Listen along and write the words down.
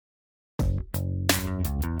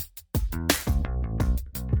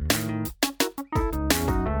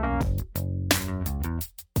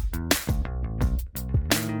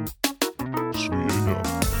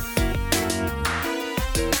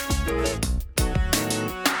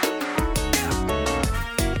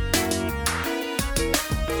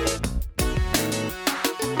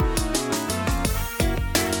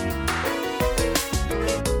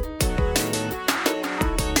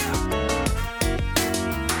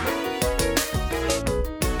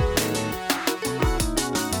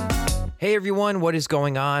Hey everyone, what is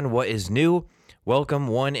going on? What is new? Welcome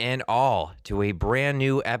one and all to a brand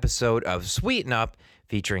new episode of Sweeten Up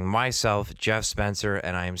featuring myself, Jeff Spencer,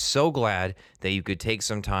 and I am so glad that you could take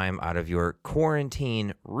some time out of your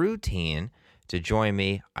quarantine routine to join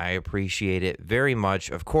me. I appreciate it very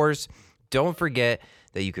much. Of course, don't forget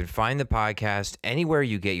that you can find the podcast anywhere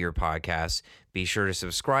you get your podcasts. Be sure to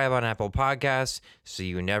subscribe on Apple Podcasts so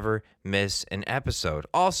you never miss an episode.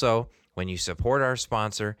 Also, when you support our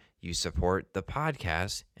sponsor, you support the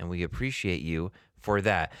podcast, and we appreciate you for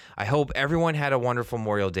that. I hope everyone had a wonderful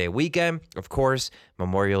Memorial Day weekend. Of course,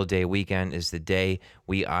 Memorial Day weekend is the day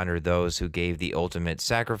we honor those who gave the ultimate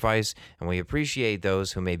sacrifice, and we appreciate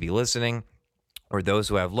those who may be listening or those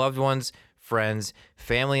who have loved ones, friends,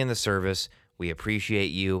 family in the service. We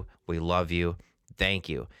appreciate you. We love you. Thank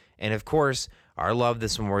you. And of course, our love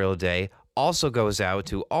this Memorial Day also goes out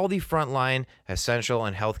to all the frontline essential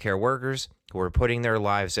and healthcare workers who are putting their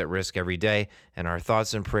lives at risk every day. And our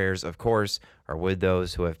thoughts and prayers, of course, are with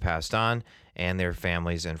those who have passed on and their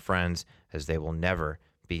families and friends, as they will never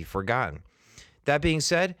be forgotten. That being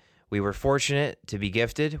said, we were fortunate to be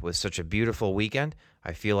gifted with such a beautiful weekend.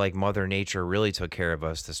 I feel like Mother Nature really took care of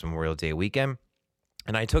us this Memorial Day weekend.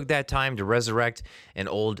 And I took that time to resurrect an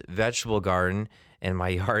old vegetable garden in my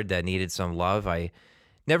yard that needed some love. I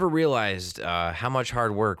never realized how much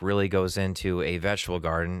hard work really goes into a vegetable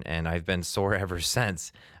garden, and I've been sore ever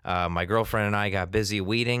since. My girlfriend and I got busy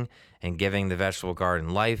weeding and giving the vegetable garden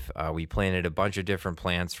life. We planted a bunch of different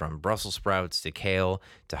plants, from Brussels sprouts to kale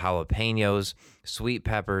to jalapenos, sweet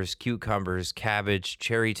peppers, cucumbers, cabbage,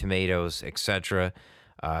 cherry tomatoes, etc.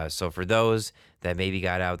 So for those that maybe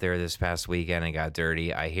got out there this past weekend and got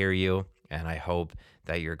dirty, I hear you, and I hope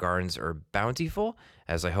that your gardens are bountiful,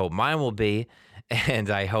 as I hope mine will be. And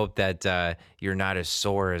I hope that you're not as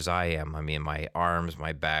sore as I am. I mean, my arms,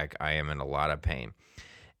 my back, I am in a lot of pain.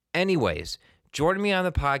 Anyways, joining me on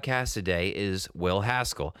the podcast today is Will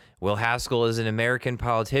Haskell. Will Haskell is an American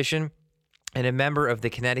politician and a member of the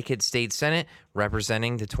Connecticut State Senate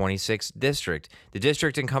representing the 26th District. The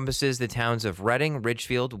district encompasses the towns of Reading,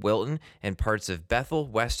 Ridgefield, Wilton, and parts of Bethel,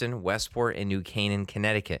 Weston, Westport, and New Canaan,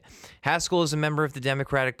 Connecticut. Haskell is a member of the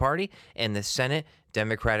Democratic Party and the Senate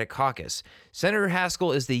Democratic Caucus. Senator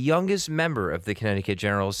Haskell is the youngest member of the Connecticut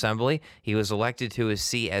General Assembly. He was elected to his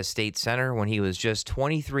seat as state senator when he was just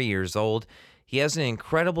 23 years old. He has an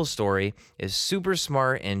incredible story, is super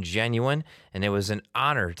smart and genuine, and it was an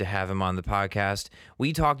honor to have him on the podcast.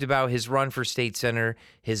 We talked about his run for state senator,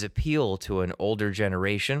 his appeal to an older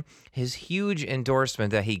generation, his huge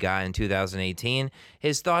endorsement that he got in 2018,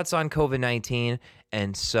 his thoughts on COVID-19,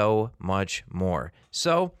 and so much more.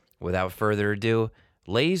 So, without further ado,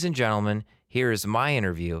 ladies and gentlemen, here is my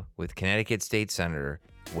interview with Connecticut State Senator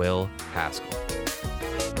Will Haskell.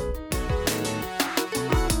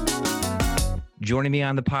 Joining me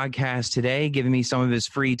on the podcast today, giving me some of his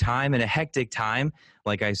free time in a hectic time,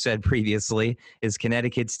 like I said previously, is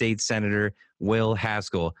Connecticut State Senator Will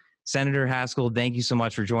Haskell. Senator Haskell, thank you so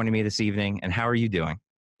much for joining me this evening, and how are you doing?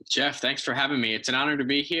 Jeff, thanks for having me. It's an honor to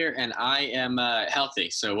be here, and I am healthy,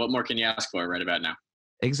 so what more can you ask for right about now?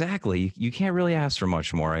 Exactly. You can't really ask for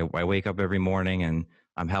much more. I wake up every morning and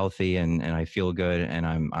I'm healthy and I feel good, and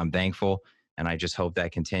I'm thankful, and I just hope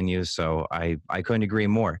that continues. So I couldn't agree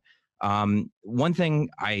more. One thing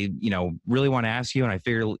I really want to ask you, and I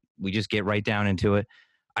figure we just get right down into it.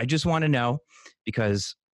 I just want to know,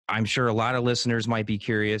 because I'm sure a lot of listeners might be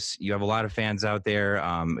curious. You have a lot of fans out there.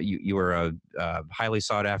 You were a highly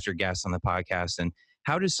sought after guest on the podcast. And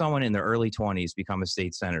how does someone in their early 20s become a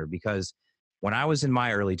state senator? Because when I was in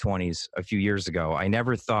my early 20s a few years ago, I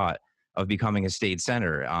never thought of becoming a state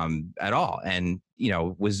senator at all. And,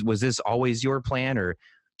 was this always your plan, or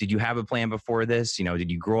did you have a plan before this?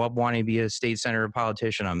 Did you grow up wanting to be a state senator or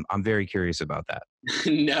politician? I'm very curious about that.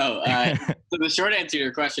 No. So the short answer to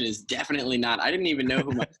your question is definitely not. I didn't even know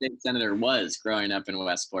who my state senator was growing up in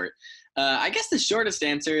Westport. I guess the shortest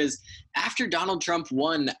answer is, after Donald Trump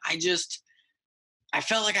won, I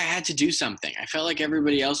felt like I had to do something. I felt like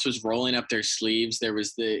everybody else was rolling up their sleeves. There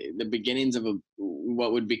was the beginnings of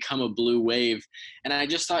what would become a blue wave. And I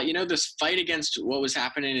just thought, this fight against what was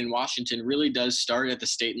happening in Washington really does start at the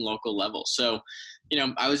state and local level. So,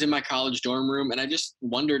 I was in my college dorm room and I just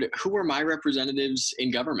wondered, who were my representatives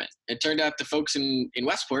in government? It turned out the folks in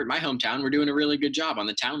Westport, my hometown, were doing a really good job on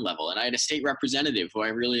the town level. And I had a state representative who I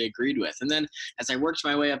really agreed with. And then as I worked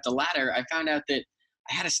my way up the ladder, I found out that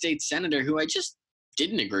I had a state senator who I just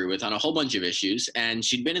didn't agree with on a whole bunch of issues. And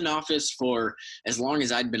she'd been in office for as long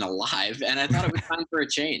as I'd been alive. And I thought it was time for a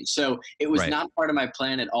change. So it was Right. not part of my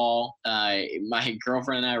plan at all. My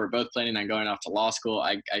girlfriend and I were both planning on going off to law school.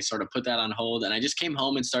 I sort of put that on hold, and I just came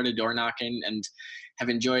home and started door knocking and have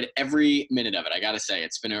enjoyed every minute of it. I got to say,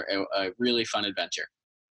 it's been a really fun adventure.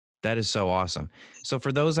 That is so awesome. So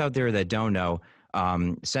for those out there that don't know,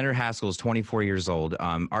 Senator Haskell is 24 years old.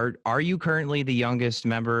 Are you currently the youngest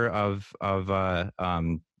member of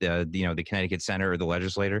the Connecticut Senate or the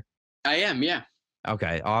legislator? I am, yeah.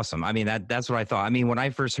 Okay, awesome. I mean that's what I thought. I mean, when I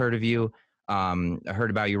first heard of you, I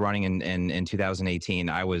heard about you running in 2018.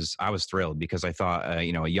 I was thrilled because I thought a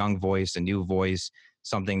young voice, a new voice,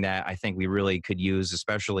 something that I think we really could use,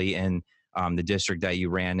 especially in the district that you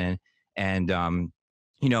ran in. And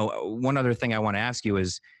one other thing I want to ask you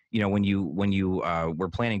is, when you were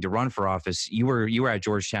planning to run for office, you were at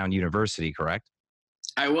Georgetown University, correct?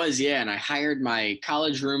 I was, yeah, and I hired my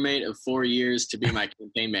college roommate of 4 years to be my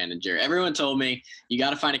campaign manager. Everyone told me you got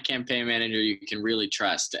to find a campaign manager you can really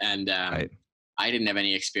trust, and Right. I didn't have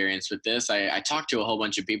any experience with this. I talked to a whole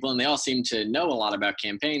bunch of people, and they all seemed to know a lot about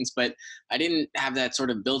campaigns, but I didn't have that sort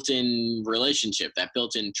of built-in relationship, that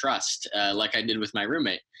built-in trust, like I did with my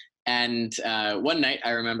roommate. And one night,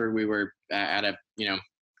 I remember we were at a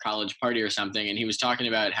college party or something, and he was talking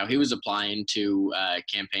about how he was applying to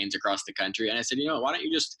campaigns across the country. And I said, why don't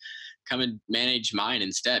you just come and manage mine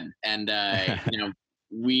instead? And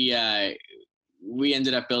we we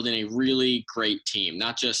ended up building a really great team,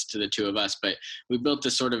 not just to the two of us, but we built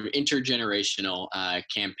this sort of intergenerational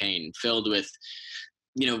campaign filled with,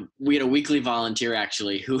 we had a weekly volunteer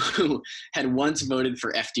actually who had once voted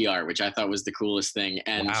for FDR, which I thought was the coolest thing.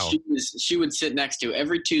 And Wow. she would sit next to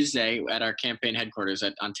every Tuesday at our campaign headquarters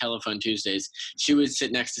on Telephone Tuesdays. She would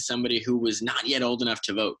sit next to somebody who was not yet old enough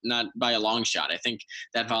to vote, not by a long shot. I think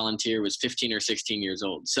that volunteer was 15 or 16 years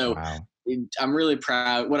old. So Wow. I'm really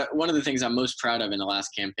proud. One of the things I'm most proud of in the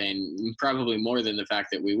last campaign, probably more than the fact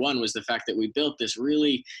that we won, was the fact that we built this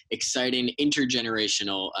really exciting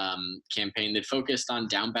intergenerational campaign that focused on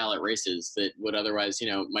down ballot races that would otherwise,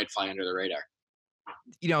 might fly under the radar.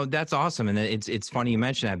 That's awesome. And it's funny you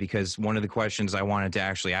mention that, because one of the questions I wanted to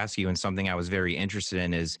actually ask you, and something I was very interested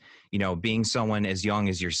in, is, being someone as young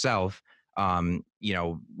as yourself,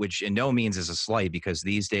 which in no means is a slight, because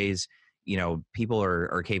these days, people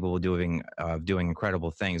are capable of doing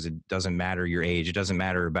incredible things. It doesn't matter your age. It doesn't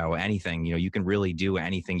matter about anything. You can really do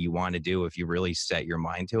anything you want to do if you really set your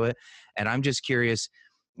mind to it. And I'm just curious,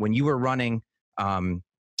 when you were running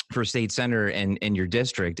for state senator in your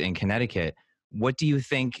district in Connecticut, what do you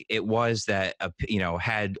think it was that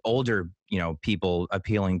had older people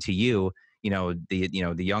appealing to you?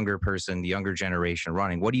 The younger person, the younger generation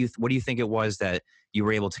running. What do you think it was that you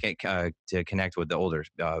were able to get to connect with the older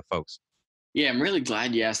folks? Yeah, I'm really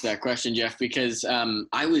glad you asked that question, Jeff, because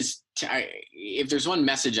if there's one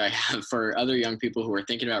message I have for other young people who are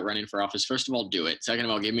thinking about running for office, first of all, do it. Second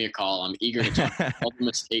of all, give me a call. I'm eager to talk about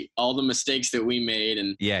all the mistakes that we made,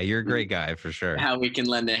 and Yeah, you're a great guy for sure. how we can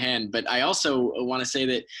lend a hand. But I also want to say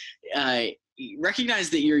that recognize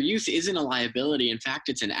that your youth isn't a liability. In fact,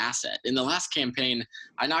 it's an asset. In the last campaign,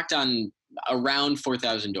 I knocked on around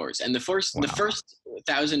 4,000 doors, and the first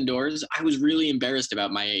 1,000 doors, I was really embarrassed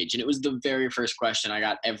about my age, and it was the very first question I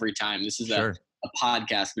got every time. This is Sure. a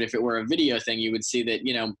podcast, but if it were a video thing, you would see that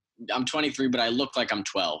I'm 23, but I look like I'm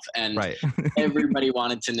 12, and Right. everybody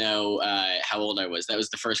wanted to know how old I was. That was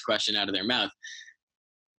the first question out of their mouth.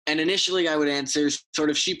 And initially, I would answer sort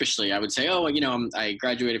of sheepishly. I would say, "Oh, I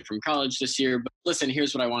graduated from college this year, but listen,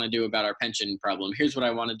 here's what I want to do about our pension problem. Here's what I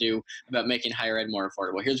want to do about making higher ed more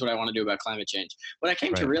affordable. Here's what I want to do about climate change." What I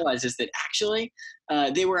came to Right. realize is that actually,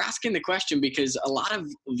 they were asking the question because a lot of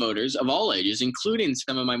voters of all ages, including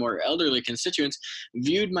some of my more elderly constituents,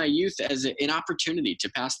 viewed my youth as an opportunity to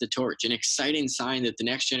pass the torch, an exciting sign that the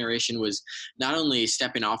next generation was not only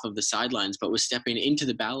stepping off of the sidelines, but was stepping into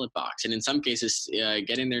the ballot box, and in some cases,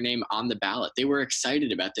 getting their name on the ballot. They were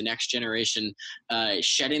excited about the next generation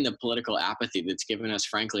shedding the political apathy that's given us,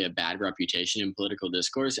 frankly, a bad reputation in political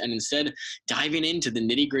discourse, and instead diving into the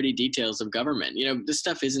nitty gritty details of government. This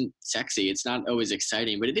stuff isn't sexy. It's not always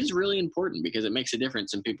exciting, but it is really important because it makes a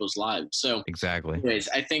difference in people's lives. So, Exactly. anyways,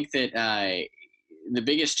 I think that the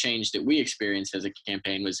biggest change that we experienced as a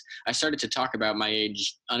campaign was I started to talk about my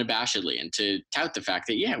age unabashedly and to tout the fact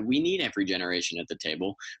that, yeah, we need every generation at the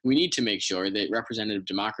table. We need to make sure that representative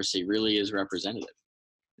democracy really is representative.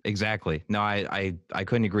 Exactly. No, I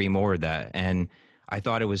couldn't agree more with that. And I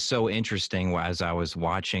thought it was so interesting as I was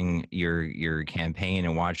watching your campaign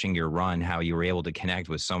and watching your run, how you were able to connect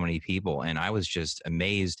with so many people. And I was just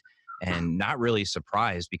amazed and not really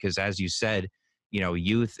surprised, because as you said,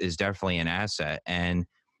 youth is definitely an asset. And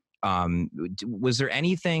was there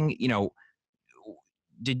anything,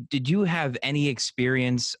 did you have any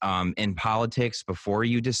experience in politics before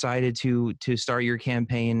you decided to start your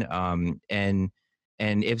campaign? And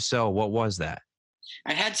if so, what was that?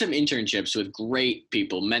 I had some internships with great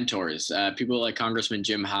people, mentors, people like Congressman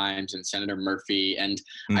Jim Himes and Senator Murphy, and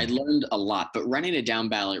I Mm, learned a lot. But running a down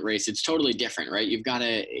ballot race, it's totally different, right? You've got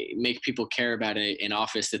to make people care about an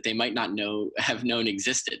office that they might not have known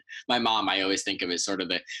existed. My mom, I always think of as sort of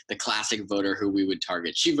the classic voter who we would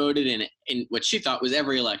target. She voted in what she thought was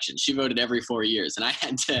every election. She voted every 4 years, and I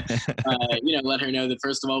had to, let her know that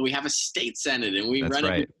first of all, we have a state senate and we that's run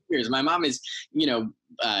every right. 4 years. My mom is,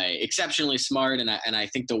 exceptionally smart, and I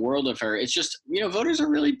think the world of her. It's just voters are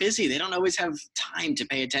really busy. They don't always have time to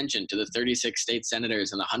pay attention to the 36 state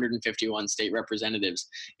senators and the 151 state representatives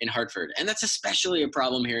in Hartford, and that's especially a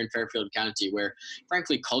problem here in Fairfield County, where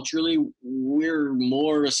frankly culturally we're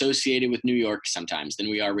more associated with New York sometimes than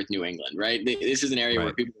we are with New England. Right? This is an area where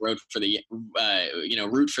Right. people root for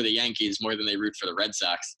the Yankees more than they root for the Red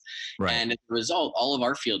Sox, Right. and as a result, all of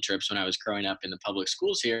our field trips when I was growing up in the public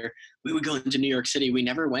schools here, we would go into New York City. We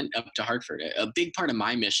never went up to Hartford. A big part of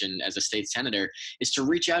my mission as a state senator is to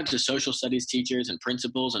reach out to social studies teachers and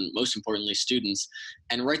principals, and most importantly, students,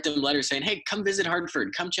 and write them letters saying, "Hey, come visit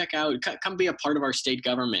Hartford. Come check out. Come be a part of our state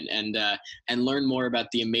government, and learn more about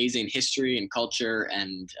the amazing history and culture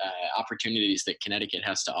and opportunities that Connecticut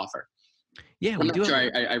has to offer." Yeah, I'm we do not sure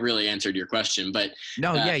have. I really answered your question, but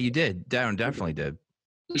No, uh, yeah, you did. Definitely did.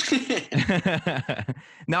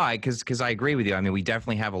 No, because I agree with you. I mean, we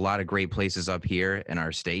definitely have a lot of great places up here in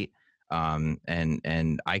our state,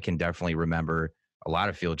 and I can definitely remember a lot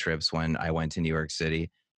of field trips when I went to New York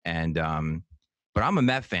City, and but I'm a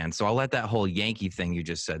Met fan, so I'll let that whole Yankee thing you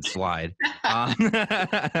just said slide. Um,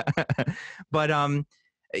 but I'm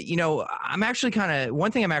actually kind of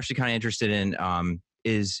one thing I'm actually kind of interested in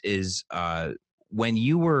is when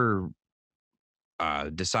you were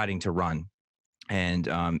deciding to run and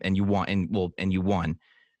you won and you won.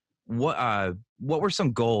 What were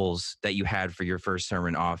some goals that you had for your first term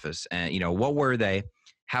in office, and what were they?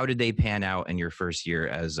 How did they pan out in your first year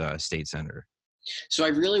as a state senator? so I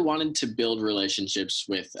really wanted to build relationships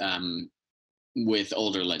with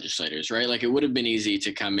older legislators, right? Like it would have been easy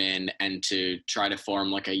to come in and to try to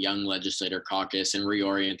form like a young legislator caucus and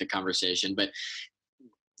reorient the conversation, but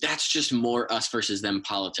that's just more us versus them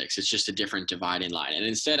politics. It's just a different dividing line. And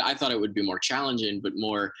instead, I thought it would be more challenging, but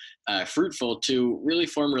more fruitful to really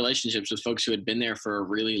form relationships with folks who had been there for a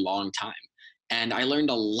really long time. And I learned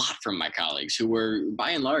a lot from my colleagues who were,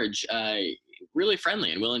 by and large, really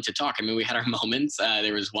friendly and willing to talk. I mean, we had our moments.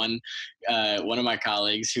 There was one of my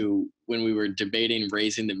colleagues who, when we were debating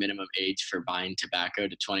raising the minimum age for buying tobacco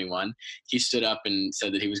to 21, he stood up and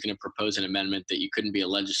said that he was going to propose an amendment that you couldn't be a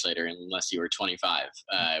legislator unless you were 25,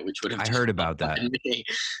 which would have I heard about that. me. That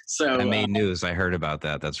So made news. I heard about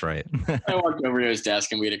that. That's right. I walked over to his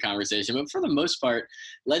desk and we had a conversation. But for the most part,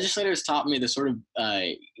 legislators taught me the sort of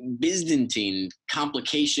Byzantine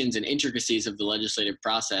complications and intricacies of the legislative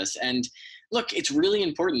process. And look, it's really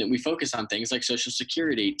important that we focus on things like Social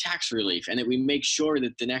Security, tax relief, and that we make sure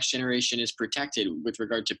that the next generation is protected with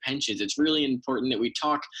regard to pensions. It's really important that we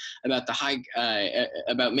talk about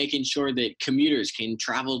about making sure that commuters can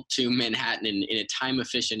travel to Manhattan in a time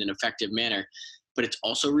efficient and effective manner. But it's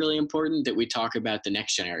also really important that we talk about the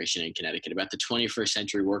next generation in Connecticut, about the 21st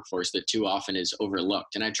century workforce that too often is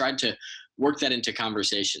overlooked. And I tried to work that into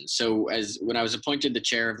conversations. So as when I was appointed the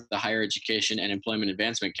chair of the Higher Education and Employment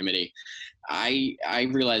Advancement Committee, I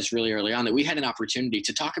realized really early on that we had an opportunity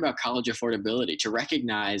to talk about college affordability, to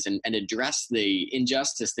recognize and address the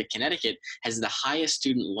injustice that Connecticut has the highest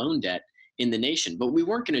student loan debt in the nation. But we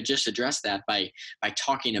weren't going to just address that by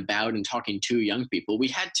talking about and talking to young people. We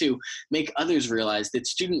had to make others realize that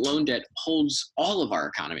student loan debt holds all of our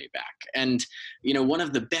economy back. And one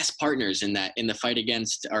of the best partners in the fight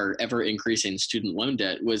against our ever increasing student loan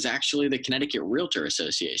debt was actually the Connecticut Realtor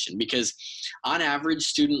Association, because on average,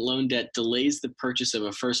 student loan debt delays the purchase of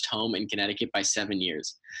a first home in Connecticut by 7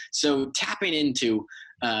 years. So tapping into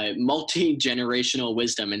multi-generational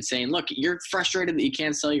wisdom and saying, look, you're frustrated that you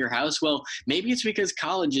can't sell your house. Well, maybe it's because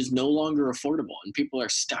college is no longer affordable and people are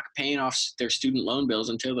stuck paying off their student loan bills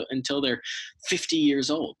until they're 50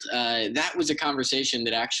 years old. That was a conversation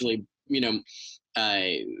that actually,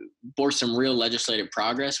 bore some real legislative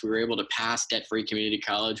progress. We were able to pass debt-free community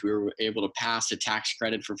college. We were able to pass a tax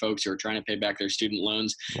credit for folks who are trying to pay back their student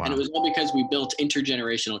loans. And it Wow. was all because we built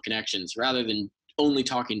intergenerational connections rather than only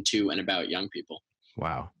talking to and about young people.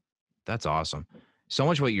 Wow. That's awesome. So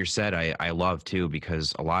much what you said I love too,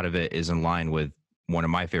 because a lot of it is in line with one of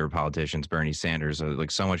my favorite politicians, Bernie Sanders. So,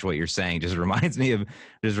 like, so much what you're saying just reminds me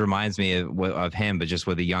of him, but just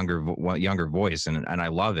with a younger voice, and I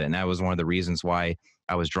love it. And that was one of the reasons why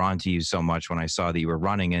I was drawn to you so much when I saw that you were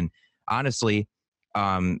running. And honestly,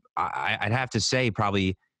 I'd have to say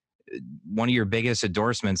probably one of your biggest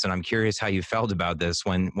endorsements, and I'm curious how you felt about this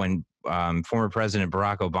when former President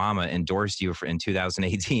Barack Obama endorsed you in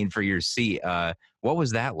 2018 for your seat. What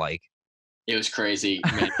was that like? It was crazy,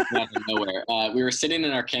 man, out of nowhere. We were sitting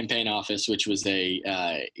in our campaign office, which was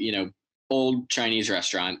a old Chinese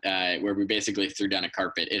restaurant where we basically threw down a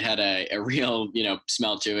carpet. It had a real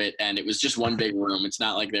smell to it, and it was just one big room. It's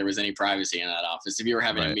not like there was any privacy in that office. If you were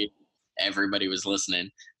having a meeting, everybody was listening.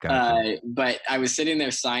 Gotcha. But I was sitting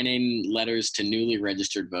there signing letters to newly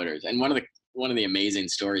registered voters, and one of the amazing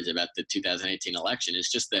stories about the 2018 election is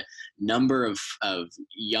just the number of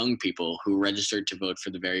young people who registered to vote for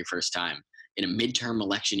the very first time. In a midterm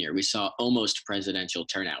election year, we saw almost presidential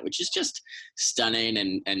turnout, which is just stunning,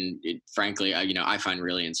 and frankly, I find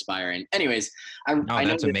really inspiring. Anyways, I know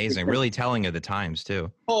that's amazing. Really telling of the times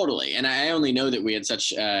too. Totally, and I only know that we had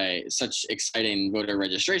such exciting voter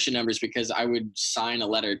registration numbers because I would sign a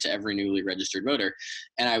letter to every newly registered voter,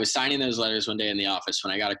 and I was signing those letters one day in the office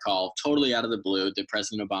when I got a call, totally out of the blue, that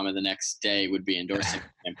President Obama the next day would be endorsing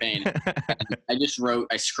the campaign.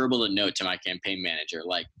 I scribbled a note to my campaign manager,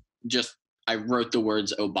 I wrote the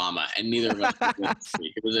words Obama, and neither of us could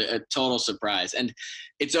speak. It was a total surprise. And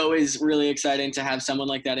it's always really exciting to have someone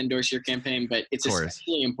like that endorse your campaign, but it's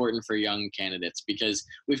especially important for young candidates because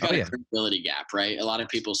we've got a credibility gap, right? A lot of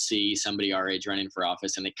people see somebody our age running for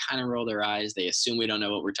office and they kind of roll their eyes. They assume we don't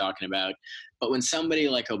know what we're talking about. But when somebody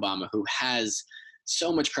like Obama, who has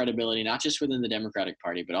so much credibility, not just within the Democratic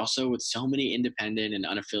Party, but also with so many independent and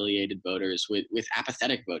unaffiliated voters, with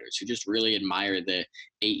apathetic voters who just really admire the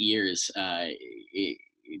 8 years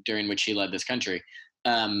during which he led this country.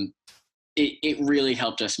 It really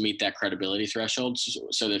helped us meet that credibility threshold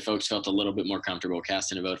so that folks felt a little bit more comfortable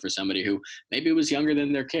casting a vote for somebody who maybe was younger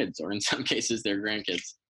than their kids, or in some cases their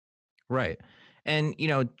grandkids. Right. And,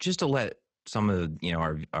 just to let some of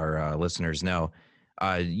our listeners know,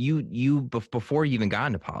 you before you even got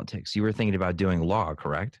into politics, you were thinking about doing law,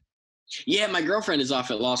 correct? Yeah, my girlfriend is off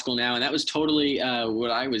at law school now, and that was totally what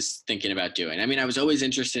I was thinking about doing. I mean, I was always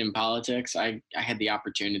interested in politics. I had the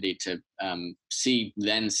opportunity to see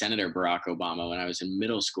then Senator Barack Obama when I was in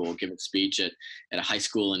middle school give a speech at a high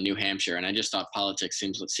school in New Hampshire, and I just thought politics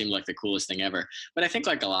seemed like the coolest thing ever. But I think,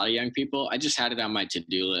 like a lot of young people, I just had it on my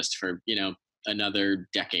to-do list for another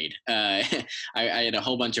decade. I had a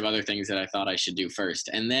whole bunch of other things that I thought I should do first,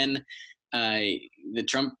 and then the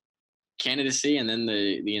Trump candidacy and then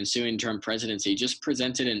the ensuing Trump presidency just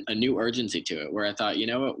presented a new urgency to it, where I thought,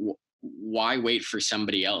 why wait for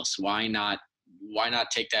somebody else? Why not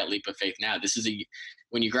take that leap of faith now? This is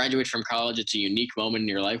when you graduate from college, it's a unique moment in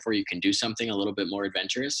your life where you can do something a little bit more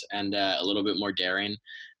adventurous and a little bit more daring.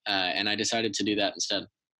 And I decided to do that instead.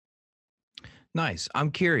 Nice.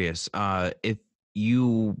 I'm curious, if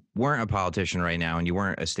you weren't a politician right now and you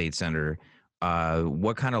weren't a state senator,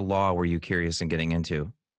 what kind of law were you curious in getting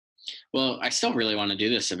into? Well, I still really want to do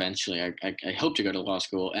this eventually. I hope to go to law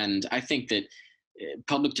school, and I think that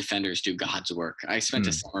public defenders do God's work. I spent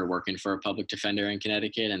a summer working for a public defender in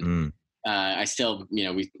Connecticut, and I still,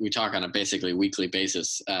 we talk on a basically weekly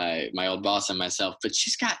basis, my old boss and myself, but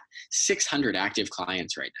she's got 600 active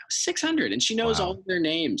clients right now, 600, and she knows all of their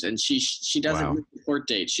names, and she doesn't miss the court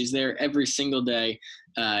date. She's there every single day,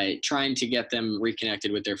 trying to get them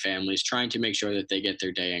reconnected with their families, trying to make sure that they get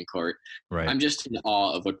their day in court. Right. I'm just in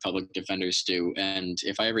awe of what public defenders do. And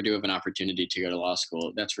if I ever do have an opportunity to go to law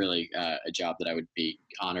school, that's really a job that I would be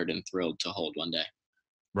honored and thrilled to hold one day.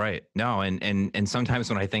 Right. No, and sometimes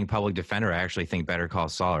when I think public defender, I actually think Better Call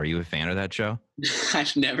Saul. Are you a fan of that show?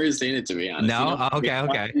 I've never seen it, to be honest. No?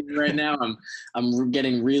 Okay. Right now, I'm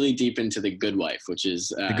getting really deep into The Good Wife, which is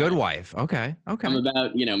The Good Wife. Okay. I'm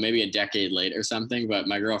about maybe a decade late or something, but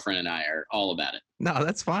my girlfriend and I are all about it. No,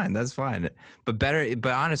 that's fine. But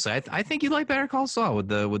honestly, I think you like Better Call Saul with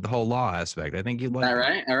the whole law aspect. I think you like. All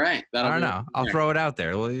right. I don't know. I'll throw it out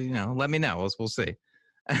there. Well, let me know. We'll see.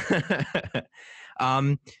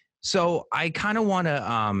 So I kind of want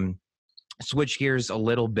to switch gears a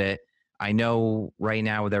little bit. I know right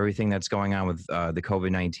now with everything that's going on with the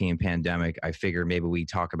COVID-19 pandemic, I figure maybe we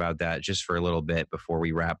talk about that just for a little bit before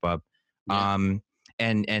we wrap up. Yeah.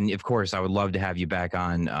 And of course, I would love to have you back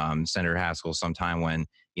on Senator Haskell sometime when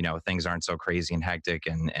things aren't so crazy and hectic,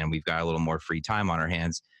 and we've got a little more free time on our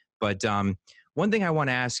hands. But one thing I want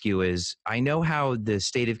to ask you is, I know how the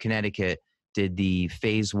state of Connecticut did the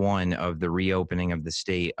phase 1 of the reopening of the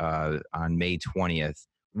state on May 20th,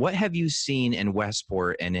 what have you seen in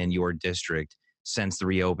Westport and in your district since the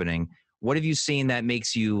reopening? What have you seen that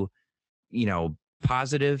makes you,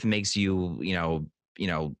 positive, makes you,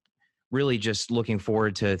 really just looking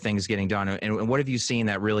forward to things getting done? And what have you seen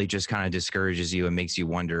that really just kind of discourages you and makes you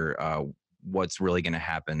wonder what's really going to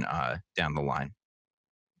happen down the line?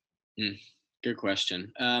 Good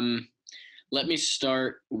question. Let me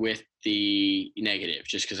start with the negative,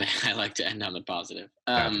 just because I like to end on the positive.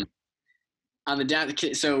 Gotcha. On the down,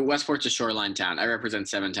 so Westport's a shoreline town. I represent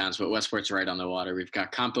 7 towns, but Westport's right on the water. We've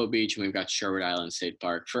got Campo Beach and we've got Sherwood Island State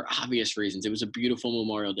Park for obvious reasons. It was a beautiful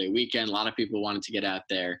Memorial Day weekend. A lot of people wanted to get out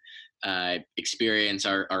there, experience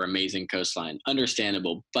our amazing coastline.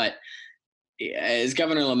 Understandable, but as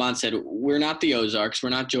Governor Lamont said, we're not the Ozarks, we're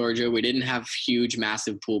not Georgia. We didn't have huge,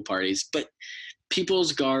 massive pool parties, but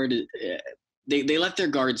people's guard. They let their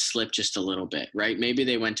guard slip just a little bit, right? Maybe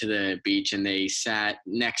they went to the beach and they sat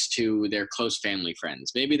next to their close family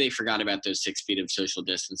friends. Maybe they forgot about those 6 feet of social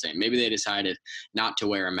distancing. Maybe they decided not to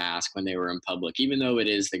wear a mask when they were in public, even though it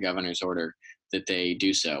is the governor's order that they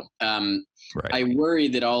do so. Right. I worry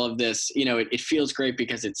that all of this, it feels great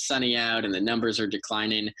because it's sunny out and the numbers are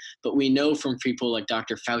declining. But we know from people like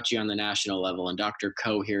Dr. Fauci on the national level and Dr.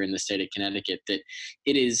 Koh here in the state of Connecticut that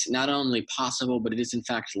it is not only possible, but it is in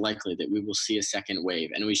fact likely that we will see a second wave.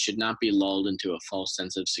 And we should not be lulled into a false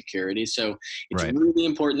sense of security. So it's Right. really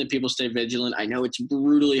important that people stay vigilant. I know it's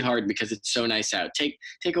brutally hard because it's so nice out. Take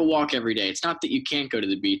a walk every day. It's not that you can't go to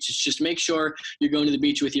the beach. It's just make sure you're going to the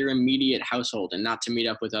beach with your immediate household and not to meet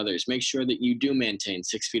up with others. Make sure that you do maintain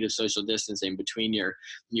 6 feet of social distancing between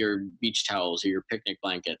your beach towels or your picnic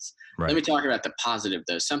blankets. Right. Let me talk about the positive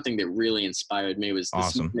though. Something that really inspired me was this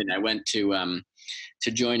Awesome. morning I went to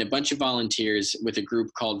join a bunch of volunteers with a group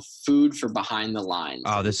called Food for Behind the Lines.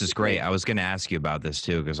 Oh, this is great. I was going to ask you about this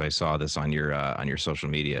too because I saw this on your social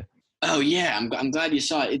media. Oh yeah, I'm glad you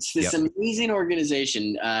saw it. It's this amazing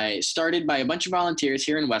organization started by a bunch of volunteers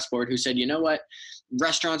here in Westport who said, you know what,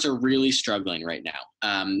 restaurants are really struggling right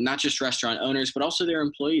now. Not just restaurant owners, but also their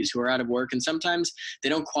employees who are out of work, and sometimes they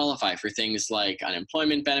don't qualify for things like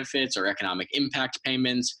unemployment benefits or economic impact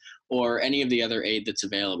payments or any of the other aid that's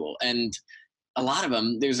available. And a lot of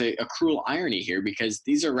them, there's a cruel irony here because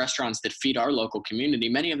these are restaurants that feed our local community.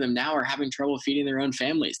 Many of them now are having trouble feeding their own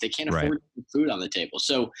families. They can't afford to put food on the table.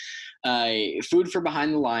 So Food for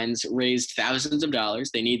Behind the Lines raised thousands of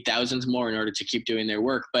dollars. They need thousands more in order to keep doing their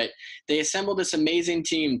work. But they assembled this amazing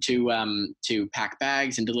team to pack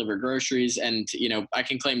bags and deliver groceries. And, I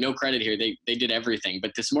can claim no credit here. They did everything.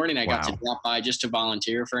 But this morning I got to drop by just to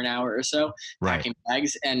volunteer for an hour or so, packing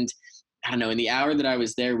bags. And I don't know, in the hour that I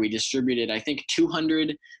was there, we distributed, I think,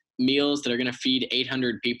 200 meals that are going to feed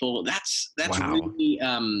 800 people. That's really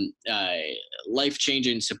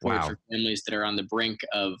life-changing support for families that are on the brink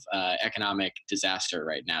of economic disaster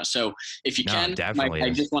right now. So if you can,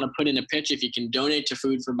 I just want to put in a pitch. If you can donate to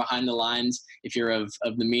Food for Behind the Lines, if you're of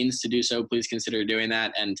the means to do so, please consider doing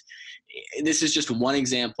that. And this is just one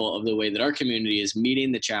example of the way that our community is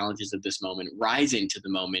meeting the challenges of this moment, rising to the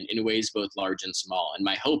moment in ways both large and small. And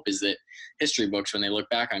my hope is that history books, when they look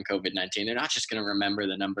back on COVID-19, they're not just going to remember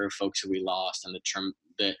the number of folks who we lost and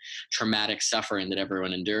the traumatic suffering that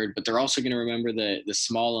everyone endured, but they're also going to remember the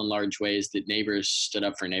small and large ways that neighbors stood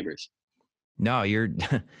up for neighbors. No, you're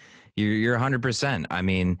 100%. I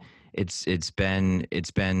mean, it's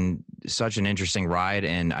been such an interesting ride,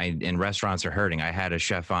 and restaurants are hurting. I had a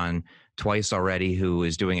chef on twice already who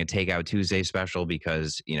is doing a Takeout Tuesday special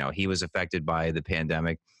because he was affected by the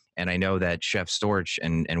pandemic, and I know that Chef Storch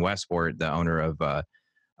in Westport, the owner of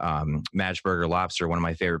Matchburger Lobster, one of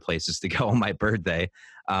my favorite places to go on my birthday,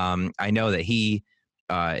 I know that he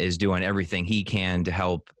is doing everything he can to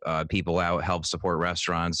help people out, help support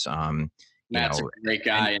restaurants. Matt's a great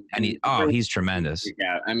guy. He's tremendous.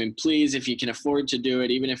 I mean, please, if you can afford to do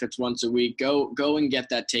it, even if it's once a week, go and get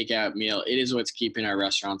that takeout meal. It is what's keeping our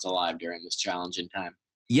restaurants alive during this challenging time.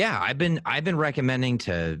 Yeah, I've been recommending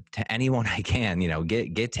to anyone I can,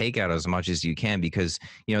 get takeout as much as you can, because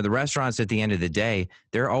the restaurants at the end of the day,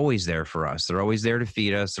 they're always there for us. They're always there to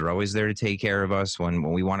feed us. They're always there to take care of us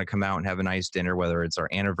when we want to come out and have a nice dinner, whether it's our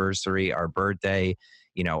anniversary, our birthday,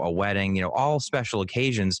 a wedding, all special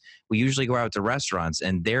occasions. We usually go out to restaurants,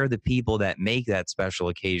 and they're the people that make that special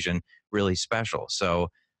occasion really special. So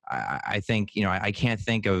I think, I can't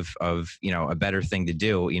think of a better thing to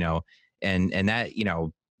do, and that,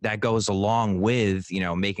 that goes along with,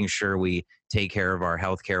 making sure we take care of our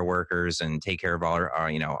healthcare workers and take care of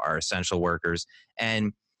our essential workers.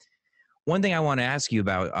 And One thing I want to ask you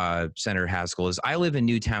about, Senator Haskell, is I live in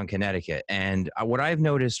Newtown, Connecticut. And what I've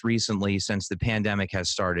noticed recently since the pandemic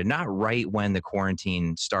has started, not right when the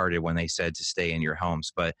quarantine started, when they said to stay in your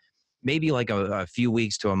homes, but maybe like a few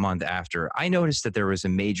weeks to a month after, I noticed that there was a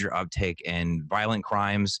major uptick in violent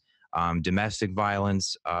crimes, domestic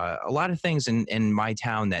violence, a lot of things in my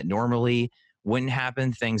town that normally wouldn't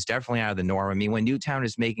happen, things definitely out of the norm. I mean, when Newtown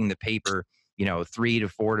is making the paper, 3 to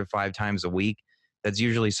 4 to 5 times a week, that's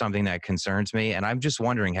usually something that concerns me. And I'm just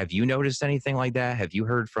wondering, have you noticed anything like that? Have you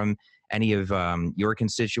heard from any of your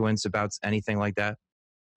constituents about anything like that?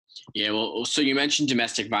 Yeah, well, so you mentioned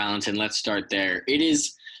domestic violence, and let's start there. It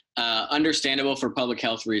is understandable for public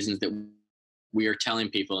health reasons that we are telling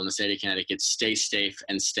people in the state of Connecticut, stay safe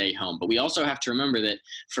and stay home. But we also have to remember that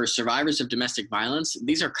for survivors of domestic violence,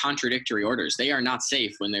 these are contradictory orders. They are not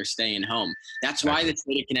safe when they're staying home. That's why the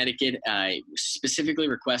state of Connecticut specifically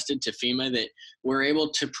requested to FEMA that we're able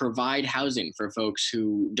to provide housing for folks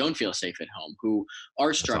who don't feel safe at home, who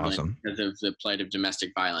are struggling Awesome. because of the plight of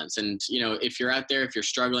domestic violence. And, if you're out there, if you're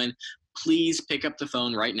struggling, please pick up the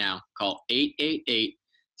phone right now. Call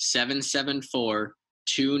 888-774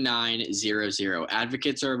 2900.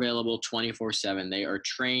 Advocates are available 24/7. They are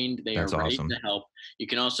trained. They are That's ready awesome. to help. You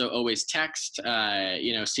can also always text,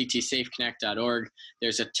 ctsafeconnect.org.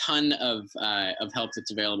 There's a ton of help that's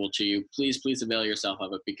available to you. Please avail yourself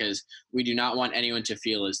of it, because we do not want anyone to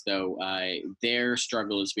feel as though their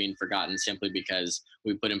struggle is being forgotten simply because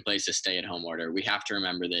we put in place a stay-at-home order. We have to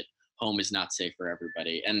remember that home is not safe for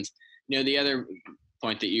everybody. And the other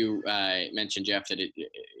point that you mentioned, Jeff, that it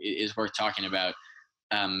is worth talking about,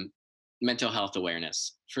 um, mental health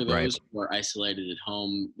awareness for Right. those who are isolated at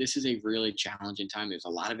home. This is a really challenging time. There's a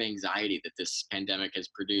lot of anxiety that this pandemic has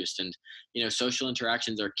produced, and social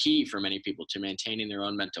interactions are key for many people to maintaining their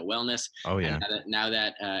own mental wellness. Oh, And yeah. now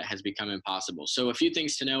that has become impossible. So a few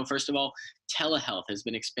things to know. First of all, telehealth has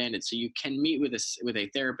been expanded, so you can meet with a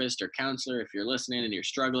therapist or counselor if you're listening and you're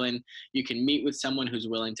struggling. You can meet with someone who's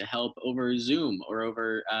willing to help over Zoom or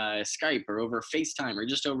over Skype or over FaceTime or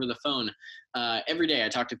just over the phone. Every day I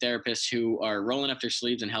talk to therapists who are rolling up their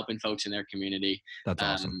sleeves and helping folks in their community. That's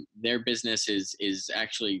awesome. Their business is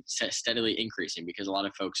actually steadily increasing because a lot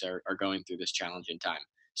of folks are going through this challenging time.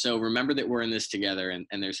 So remember that we're in this together, and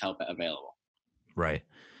there's help available. Right.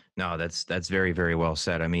 No, that's very, very well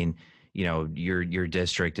said. I mean, your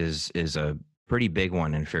district is a pretty big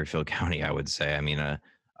one in Fairfield County, I would say. I mean, a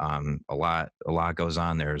lot goes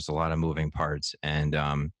on there. There's a lot of moving parts, and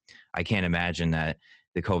I can't imagine that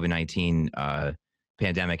the COVID-19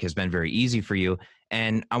 pandemic has been very easy for you.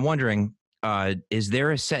 And I'm wondering, is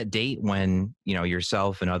there a set date when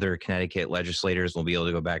yourself and other Connecticut legislators will be able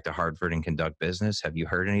to go back to Hartford and conduct business? Have you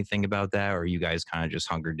heard anything about that, or are you guys kind of just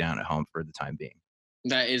hunkered down at home for the time being?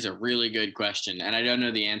 That is a really good question, and I don't know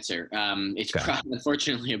the answer. It's Okay. probably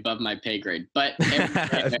unfortunately above my pay grade. But every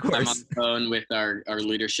day Of I'm on course. the phone with our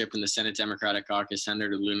leadership in the Senate Democratic Caucus,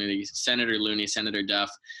 Senator Looney, Senator Duff.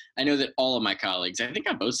 I know that all of my colleagues, I think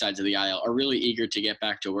on both sides of the aisle, are really eager to get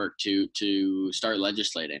back to work to start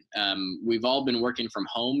legislating. We've all been working from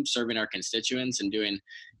home, serving our constituents and doing,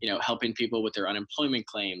 helping people with their unemployment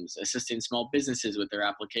claims, assisting small businesses with their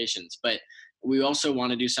applications. But we also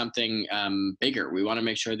want to do something bigger. We want to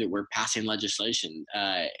make sure that we're passing legislation.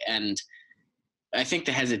 And I think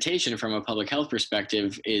the hesitation from a public health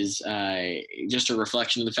perspective is just a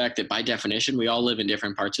reflection of the fact that, by definition, we all live in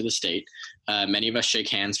different parts of the state. Many of us shake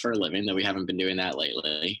hands for a living, though we haven't been doing that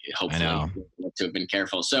lately. I Hopefully, know. to have been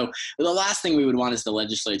careful. So the last thing we would want is the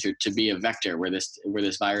legislature to be a vector where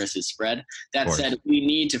this virus is spread. Of That course. said, we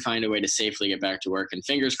need to find a way to safely get back to work. And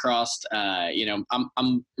fingers crossed.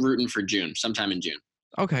 I'm rooting for June, sometime in June.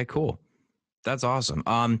 Okay, cool. That's awesome.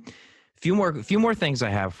 Few more things I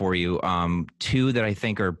have for you. Two that I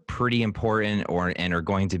think are pretty important and are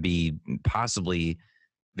going to be possibly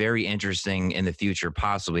very interesting in the future.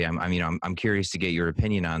 Possibly, I'm curious to get your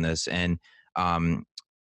opinion on this. And um,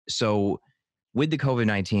 so, with the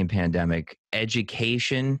COVID-19 pandemic,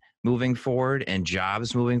 education moving forward and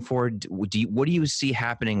jobs moving forward, what do you see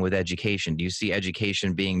happening with education? Do you see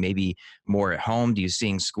education being maybe more at home? Do you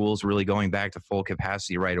seeing schools really going back to full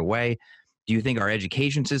capacity right away? Do you think our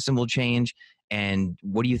education system will change? And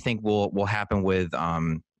what do you think will happen with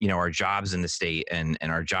our jobs in the state and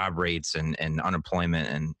our job rates and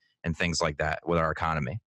unemployment and things like that with our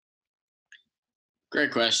economy?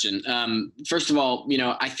 Great question. First of all,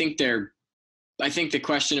 I think the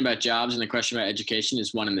question about jobs and the question about education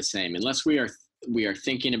is one and the same. Unless we are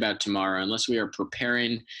thinking about tomorrow, unless we are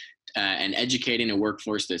preparing and educating a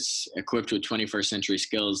workforce that's equipped with 21st century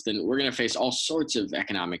skills, then we're going to face all sorts of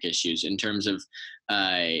economic issues in terms of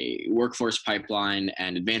workforce pipeline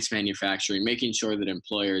and advanced manufacturing, making sure that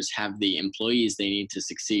employers have the employees they need to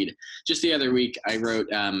succeed. Just the other week, I wrote,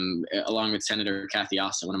 along with Senator Kathy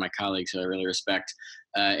Austin, one of my colleagues who I really respect,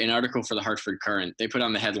 an article for the Hartford Courant. They put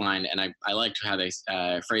on the headline, and I liked how they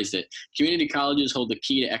phrased it: community colleges hold the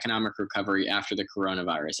key to economic recovery after the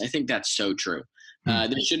coronavirus. I think that's so true.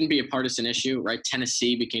 This shouldn't be a partisan issue, right?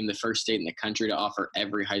 Tennessee became the first state in the country to offer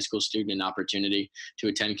every high school student an opportunity to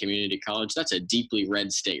attend community college. That's a deeply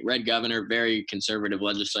red state, red governor, very conservative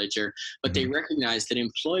legislature, but they recognize that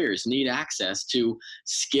employers need access to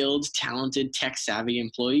skilled, talented, tech-savvy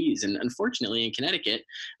employees. And unfortunately, in Connecticut,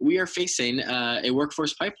 we are facing a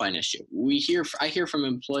workforce pipeline issue. I hear from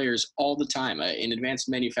employers all the time. An advanced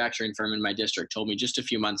manufacturing firm in my district told me just a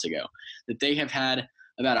few months ago that they have had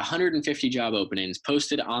about 150 job openings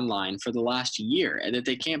posted online for the last year and that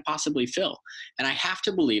they can't possibly fill. And I have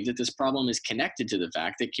to believe that this problem is connected to the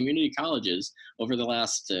fact that community colleges over the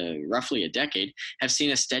last roughly a decade have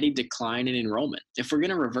seen a steady decline in enrollment. If we're going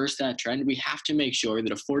to reverse that trend, we have to make sure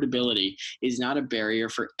that affordability is not a barrier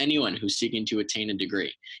for anyone who's seeking to attain a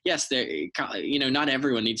degree. Yes, not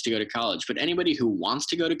everyone needs to go to college, but anybody who wants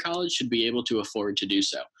to go to college should be able to afford to do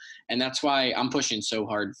so. And that's why I'm pushing so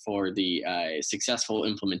hard for the successful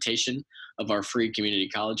implementation of our free community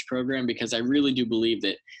college program, because I really do believe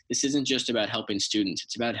that this isn't just about helping students.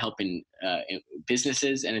 It's about helping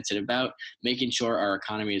businesses, and it's about making sure our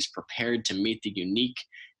economy is prepared to meet the unique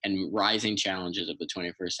and rising challenges of the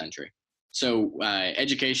 21st century. So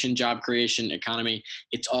education, job creation, economy,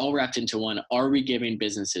 it's all wrapped into one. Are we giving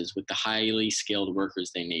businesses with the highly skilled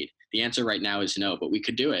workers they need? The answer right now is no, but we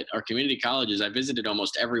could do it. Our community colleges, I visited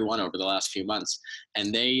almost every one over the last few months,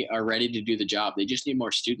 and they are ready to do the job. They just need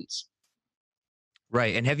more students.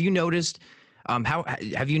 Right. And have you noticed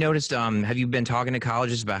have you been talking to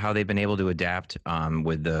colleges about how they've been able to adapt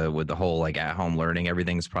with the whole like at home learning?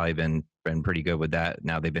 Everything's probably been pretty good with that.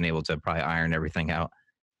 Now they've been able to probably iron everything out.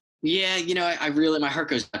 Yeah, I really, my heart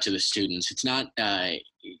goes out to the students. It's not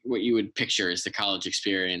what you would picture as the college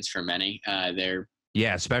experience for many. They're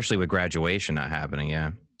Yeah, especially with graduation not happening.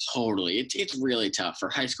 Yeah. Totally. It's really tough for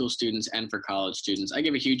high school students and for college students. I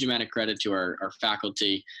give a huge amount of credit to our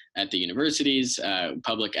faculty at the universities,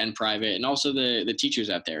 public and private, and also the teachers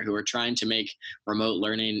out there who are trying to make remote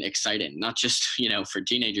learning exciting, not just, for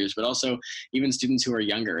teenagers, but also even students who are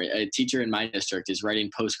younger. A teacher in my district is writing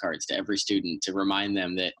postcards to every student to remind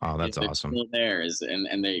them that Oh, that's awesome. still there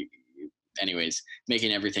and they, anyways,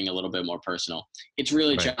 making everything a little bit more personal. It's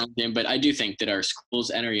really Right. challenging, but I do think that our schools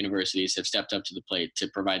and our universities have stepped up to the plate to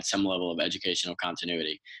provide some level of educational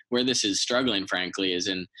continuity. Where this is struggling, frankly, is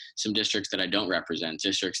in some districts that I don't represent,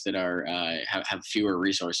 districts that are have fewer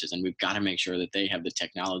resources, and we've got to make sure that they have the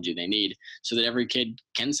technology they need so that every kid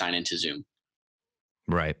can sign into Zoom.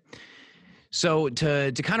 Right. So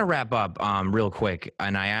to kind of wrap up real quick,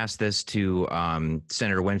 and I asked this to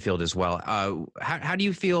Senator Winfield as well. How do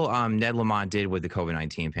you feel Ned Lamont did with the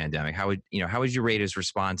COVID-19 pandemic? How would you rate his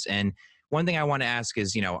response? And one thing I want to ask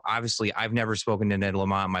is, obviously I've never spoken to Ned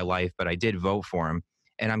Lamont in my life, but I did vote for him,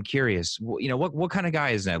 and I'm curious, what kind of guy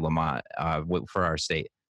is Ned Lamont for our state?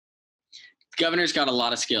 Governor's got a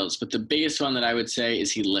lot of skills, but the biggest one that I would say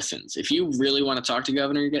is he listens. If you really want to talk to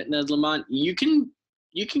Governor Ned Lamont, you can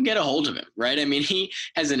get a hold of him, right? I mean, he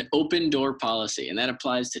has an open door policy, and that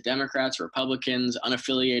applies to Democrats, Republicans,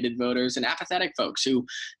 unaffiliated voters, and apathetic folks who,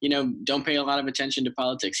 don't pay a lot of attention to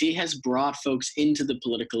politics. He has brought folks into the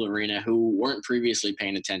political arena who weren't previously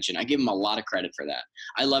paying attention. I give him a lot of credit for that.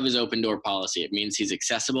 I love his open door policy. It means he's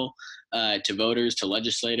accessible to voters, to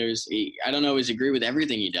legislators. I don't always agree with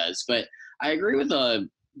everything he does, but I agree with a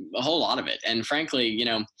whole lot of it. And frankly,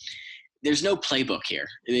 there's no playbook here.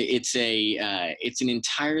 It's an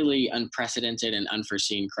entirely unprecedented and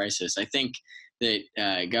unforeseen crisis. I think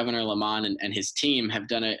that Governor Lamont and his team have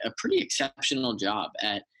done a pretty exceptional job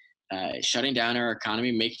at shutting down our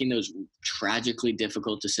economy, making those tragically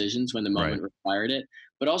difficult decisions when the moment required it,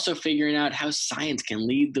 but also figuring out how science can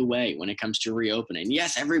lead the way when it comes to reopening.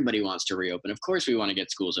 Yes, everybody wants to reopen. Of course we want to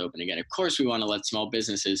get schools open again. Of course we want to let small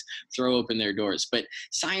businesses throw open their doors, but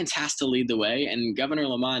science has to lead the way. And Governor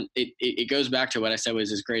Lamont, it goes back to what I said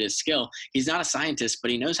was his greatest skill. He's not a scientist,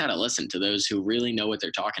 but he knows how to listen to those who really know what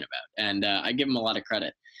they're talking about. And I give him a lot of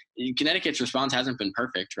credit. Connecticut's response hasn't been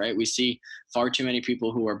perfect, right? We see far too many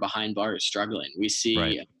people who are behind bars struggling. We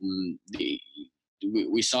see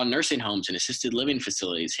we saw nursing homes and assisted living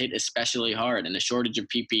facilities hit especially hard, and a shortage of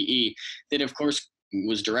PPE that, of course,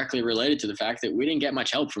 was directly related to the fact that we didn't get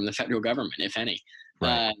much help from the federal government, if any.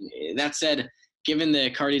 Right. That said, given the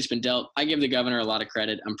card he's been dealt, I give the governor a lot of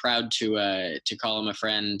credit. I'm proud to call him a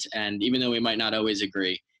friend, and even though we might not always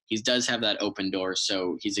agree, he does have that open door,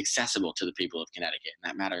 so he's accessible to the people of Connecticut, and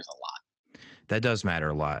that matters a lot. That does matter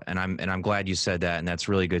a lot, and I'm glad you said that, and that's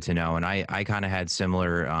really good to know. And I kind of had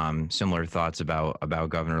similar thoughts about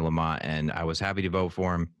Governor Lamont, and I was happy to vote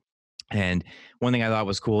for him. And one thing I thought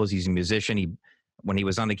was cool is he's a musician. When he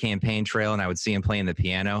was on the campaign trail, and I would see him playing the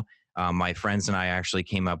piano, my friends and I actually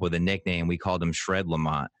came up with a nickname. We called him Shred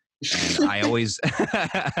Lamont. And I always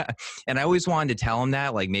wanted to tell him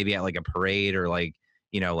that, like maybe at like a parade or like,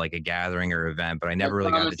 like a gathering or event, but I never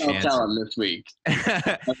really got the chance. I'll tell him this week.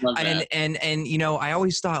 and I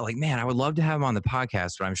always thought like, man, I would love to have him on the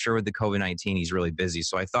podcast, but I'm sure with the COVID-19, he's really busy.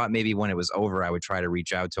 So I thought maybe when it was over, I would try to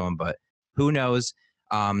reach out to him, but who knows?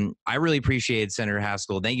 I really appreciate Senator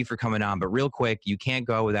Haskell. Thank you for coming on. But real quick, you can't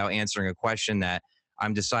go without answering a question that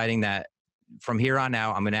I'm deciding that from here on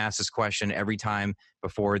out, I'm going to ask this question every time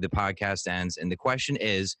before the podcast ends. And the question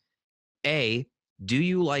is, A, do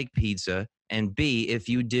you like pizza? And B, if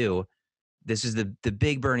you do, this is the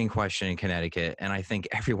big burning question in Connecticut, and I think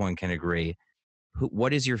everyone can agree.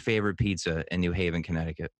 What is your favorite pizza in New Haven,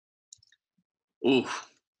 Connecticut? Ooh,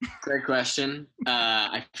 great question.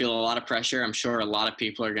 I feel a lot of pressure. I'm sure a lot of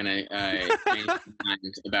people are going to change their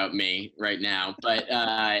mind about me right now, but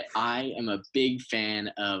I am a big fan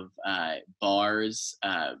of Bars.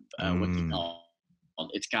 What's it called?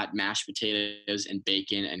 It's got mashed potatoes and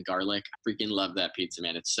bacon and garlic. I freaking love that pizza,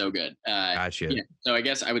 man. It's so good. Gotcha. Yeah, so I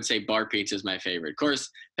guess I would say Bar Pizza is my favorite. Of course,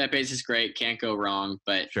 Pepe's is great. Can't go wrong.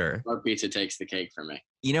 But sure, Bar Pizza takes the cake for me.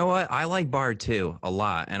 You know what? I like Bar too a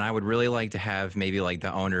lot. And I would really like to have maybe like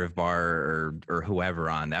the owner of Bar or whoever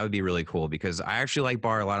on. That would be really cool because I actually like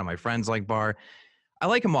Bar. A lot of my friends like Bar. I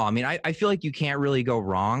like them all. I mean, I feel like you can't really go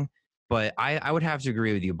wrong. But I would have to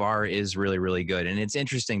agree with you. Bar is really, really good. And it's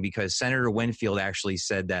interesting because Senator Winfield actually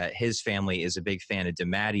said that his family is a big fan of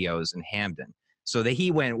DiMattio's in Hamden. So that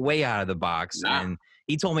he went way out of the box. Nah. And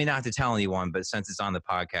he told me not to tell anyone, but since it's on the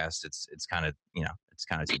podcast, it's kind of, it's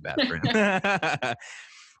kind of too bad for him.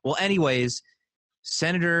 Well, anyways,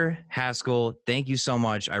 Senator Haskell, thank you so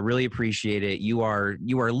much. I really appreciate it. You are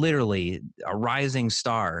literally a rising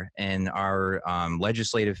star in our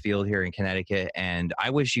legislative field here in Connecticut, and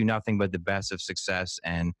I wish you nothing but the best of success.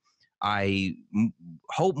 And I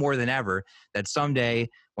hope more than ever that someday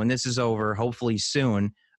when this is over, hopefully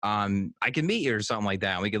soon, I can meet you or something like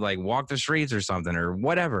that. And we could like walk the streets or something or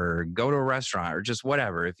whatever, or go to a restaurant or just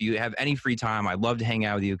whatever. If you have any free time, I'd love to hang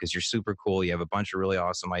out with you because you're super cool. You have a bunch of really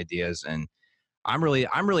awesome ideas, and I'm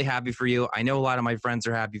really happy for you. I know a lot of my friends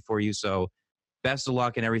are happy for you. So best of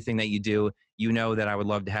luck in everything that you do. You know that I would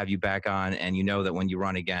love to have you back on, and you know that when you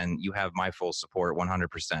run again, you have my full support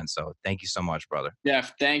 100%. So thank you so much, brother.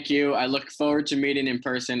 Jeff, thank you. I look forward to meeting in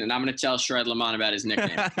person, and I'm going to tell Shred Lamont about his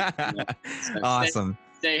nickname. So awesome.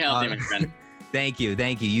 Stay healthy, my friend. Thank you.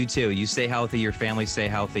 You too. You stay healthy, your family stay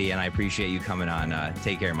healthy, and I appreciate you coming on.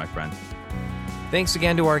 Take care, my friend. Thanks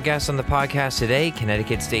again to our guest on the podcast today,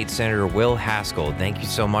 Connecticut State Senator Will Haskell. Thank you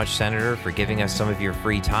so much, Senator, for giving us some of your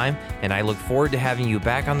free time, and I look forward to having you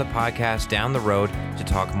back on the podcast down the road to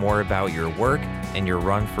talk more about your work and your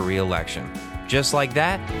run for re-election. Just like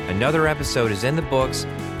that, another episode is in the books.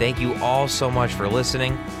 Thank you all so much for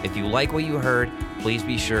listening. If you like what you heard, please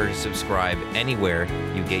be sure to subscribe anywhere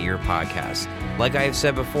you get your podcasts. Like I have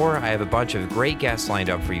said before, I have a bunch of great guests lined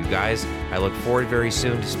up for you guys. I look forward very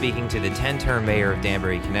soon to speaking to the 10-term mayor of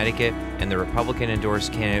Danbury, Connecticut, and the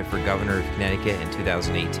Republican-endorsed candidate for governor of Connecticut in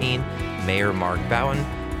 2018, Mayor Mark Boughton,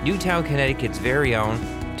 Newtown, Connecticut's very own,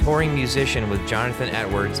 touring musician with Jonathan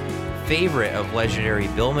Edwards, favorite of legendary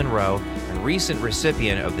Bill Monroe, and recent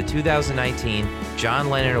recipient of the 2019 John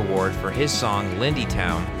Lennon Award for his song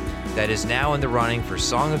Lindytown, that is now in the running for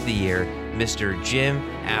Song of the Year, Mr. Jim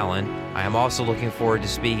Allen. I am also looking forward to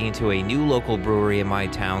speaking to a new local brewery in my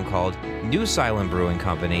town called New Silent Brewing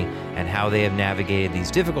Company and how they have navigated these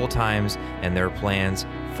difficult times and their plans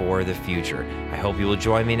for the future. I hope you will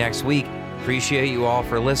join me next week. Appreciate you all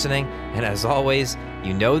for listening. And as always,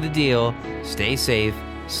 you know the deal. Stay safe,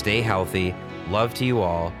 stay healthy. Love to you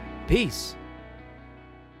all. Peace.